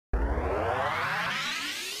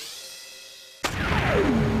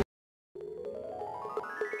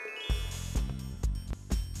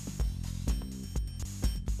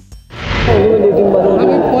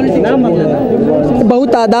बहुत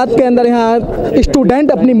तादाद के अंदर यहाँ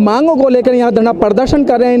स्टूडेंट अपनी मांगों को लेकर यहाँ धरना प्रदर्शन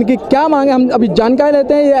कर रहे हैं। इनकी क्या मांगे हम अभी जानकारी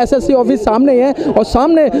लेते हैं। ये एसएससी ऑफिस सामने ही है और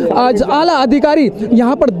सामने आज आला अधिकारी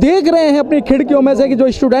यहाँ पर देख रहे हैं अपनी खिड़कियों में से कि जो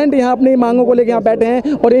स्टूडेंट यहाँ अपनी मांगों को लेकर यहाँ बैठे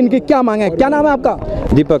हैं और इनकी क्या मांगे हैं। क्या नाम है आपका?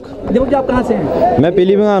 दीपक। दीपक जी, आप कहाँ से हैं? मैं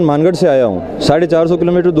पीलीभीत मानगढ़ से आया हूँ, 450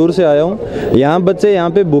 किलोमीटर दूर से आया हूँ। यहाँ बच्चे यहाँ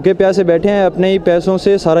पे भूखे प्यासे बैठे हैं, अपने ही पैसों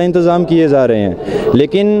से सारा इंतज़ाम किए जा रहे हैं,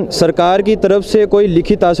 लेकिन सरकार की तरफ से कोई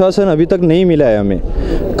लिखित आश्वासन अभी तक नहीं मिला है। हमें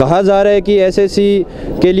कहा जा रहा है कि एसएससी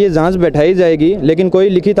के लिए जांच बैठाई जाएगी, लेकिन कोई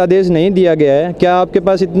लिखित आदेश नहीं दिया गया है। क्या आपके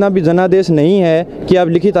पास इतना भी जनादेश नहीं है कि आप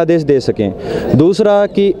लिखित आदेश दे सकें? दूसरा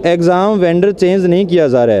कि एग्ज़ाम वेंडर चेंज नहीं किया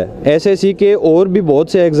जा रहा है। एसएससी के और भी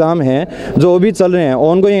बहुत से एग्ज़ाम हैं जो अभी चल रहे हैं,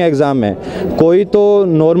 ऑनगोइंग एग्ज़ाम है। कोई तो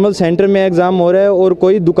नॉर्मल सेंटर में एग्ज़ाम हो रहा है और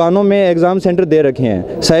कोई दुकानों में एग्ज़ाम सेंटर दे रखे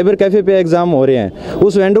हैं, साइबर कैफ़े पे एग्ज़ाम हो रहे हैं,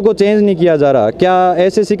 उस वेंडर को चेंज नहीं किया जा रहा। क्या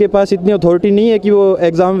एसएससी के पास इतनी अथॉरिटी नहीं है कि वो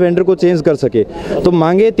एग्ज़ाम वेंडर को चेंज कर सके? तो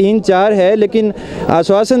मांगे 3-4 है, लेकिन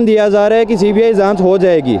आश्वासन दिया जा रहा है कि सीबीआई जांच हो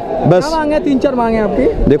जाएगी। बस मांगे 3-4 मांगे आपकी?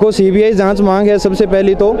 देखो, सीबीआई जांच मांग है सबसे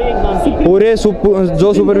पहली तो पूरे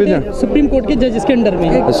जो सुपरविजन सुप्रीम कोर्ट के जज के अंडर में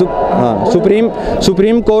हाँ,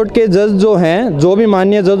 सुप्रीम कोर्ट के जज जो हैं, जो भी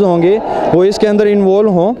माननीय जज होंगे वो इसके अंदर इन्वॉल्व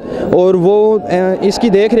हों और वो इसकी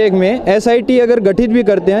देख रेख में एसआईटी अगर गठित भी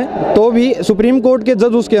करते हैं तो भी सुप्रीम कोर्ट के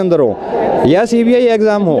जज उसके अंदर हो या सीबीआई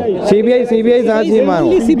एग्जाम हो। सीबीआई जांच ही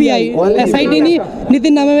मांगो। सीबीआई एसआईटी नहीं।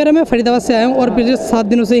 नितिन नाम है मेरा, मैं फरीदाबाद से आया हूँ और पिछले 7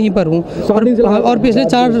 दिनों से यहीं पर हूँ और पिछले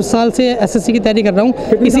 4 साल से एसएससी की तैयारी कर रहा हूँ।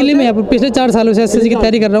 इसीलिए मैं यहाँ पर पिछले 4 सालों से एसएससी की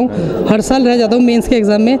तैयारी कर रहा हूँ। हर साल रह जाता हूँ मेंस के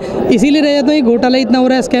एग्जाम में, इसीलिए रह जाता हूँ। ये घोटाला इतना हो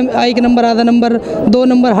रहा है, स्कैम, 1 नंबर, आधा नंबर, 2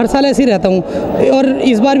 नंबर, हर साल ऐसे ही रहता हूँ। और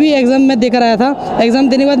इस बार भी एग्जाम मैं देकर आया था। एग्जाम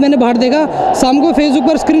देने के बाद मैंने बाहर देखा, शाम को फेसबुक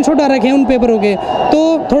पर स्क्रीनशॉट आ रखे हैं उन पेपरों के, तो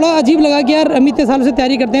थोड़ा अजीब लगा कि यार हम इतने साल से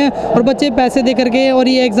तैयारी करते हैं और बच्चे पैसे दे करके और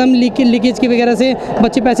ये एग्जाम लीकेज की वगैरह से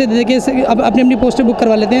बच्चे पैसे दे के अपनी अपनी पोस्टें बुक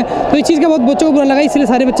करवा लेते हैं। तो इस चीज़ का बहुत बच्चों को बुरा लगा, इसलिए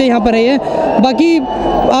सारे बच्चे यहाँ पर रहे हैं। बाकी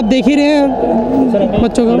आप देख ही रहे हैं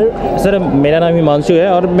बच्चों को। सर, मेरा नाम हिमांशु है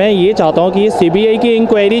और मैं ये चाहता हूँ कि ये सीबीआई की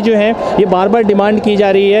इंक्वायरी जो है ये बार बार डिमांड की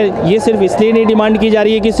जा रही है। ये सिर्फ इसलिए नहीं डिमांड की जा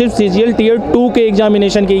रही है कि सिर्फ सीजीएल टियर 2 के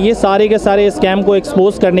एग्जामिनेशन के, ये सारे के सारे स्कैम को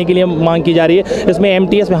एक्सपोज करने के लिए मांग की जा रही है। इसमें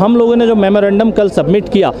एमटीएस में हम लोगों ने जो मेमोरेंडम कल सबमिट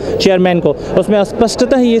किया चेयरमैन को, उसमें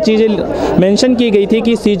स्पष्टतः ये चीज़ें मेंशन की गई थी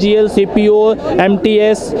कि सीजीएल, सीपीओ,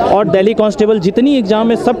 एमटीएस और दिल्ली कांस्टेबल जितनी एग्जाम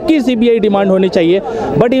है सबकी सीबीआई डिमांड होनी चाहिए।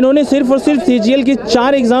 बट इन्होंने सिर्फ और सिर्फ सीजीएल के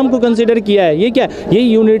 4 एग्जाम को कंसिडर किया है। ये क्या, ये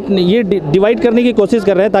यूनिट ये डिवाइड करने की कोशिश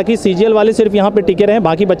कर रहे हैं ताकि सीजीएल वाले सिर्फ यहाँ पे टिके रहें,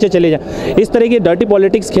 बाकी बच्चे चले जाएं। इस तरह की डर्टी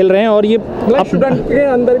पॉलिटिक्स खेल रहे हैं और ये स्टूडेंट के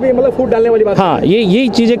अंदर भी मतलब फूट डालने वाली बात। हाँ, ये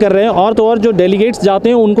चीज़ें कर रहे हैं। और तो और जो डेलीगेट्स जाते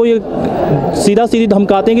हैं उनको ये सीधी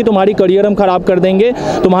धमकाते हैं कि तुम्हारी करियर हम खराब कर देंगे,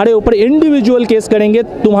 तुम्हारे ऊपर इंडिविजुअल केस करेंगे,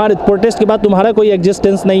 तुम्हारे प्रोटेस्ट के बाद तुम्हारा कोई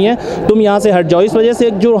एग्जिस्टेंस नहीं है, तुम यहाँ से हट जाओ। इस वजह से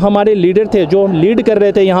जो हमारे लीडर थे, जो लीड कर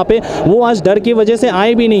रहे थे यहाँ पे, वो आज डर की वजह से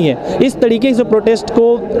आए भी नहीं है। इस तरीके से प्रोटेस्ट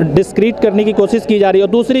को डिस्क्रीट करने की कोशिश की जा रही है।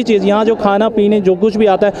 और दूसरी चीज़, यहाँ जो खाना पीने जो कुछ भी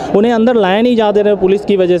आता है उन्हें अंदर लाया नहीं जा दे रहे पुलिस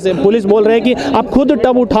की वजह से। पुलिस बोल रहे हैं कि आप खुद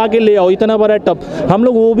टब उठा के ले आओ, इतना बड़ा टब। हम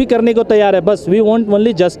लोग वो भी करने को तैयार है। बस we want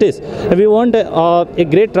only justice, we want a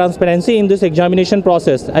great transparency in this examination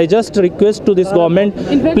process. I just request to this government,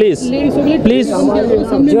 please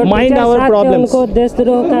mind our problems. उनको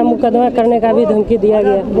देशद्रोह का मुकदमा करने का भी धमकी दिया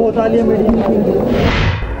गया।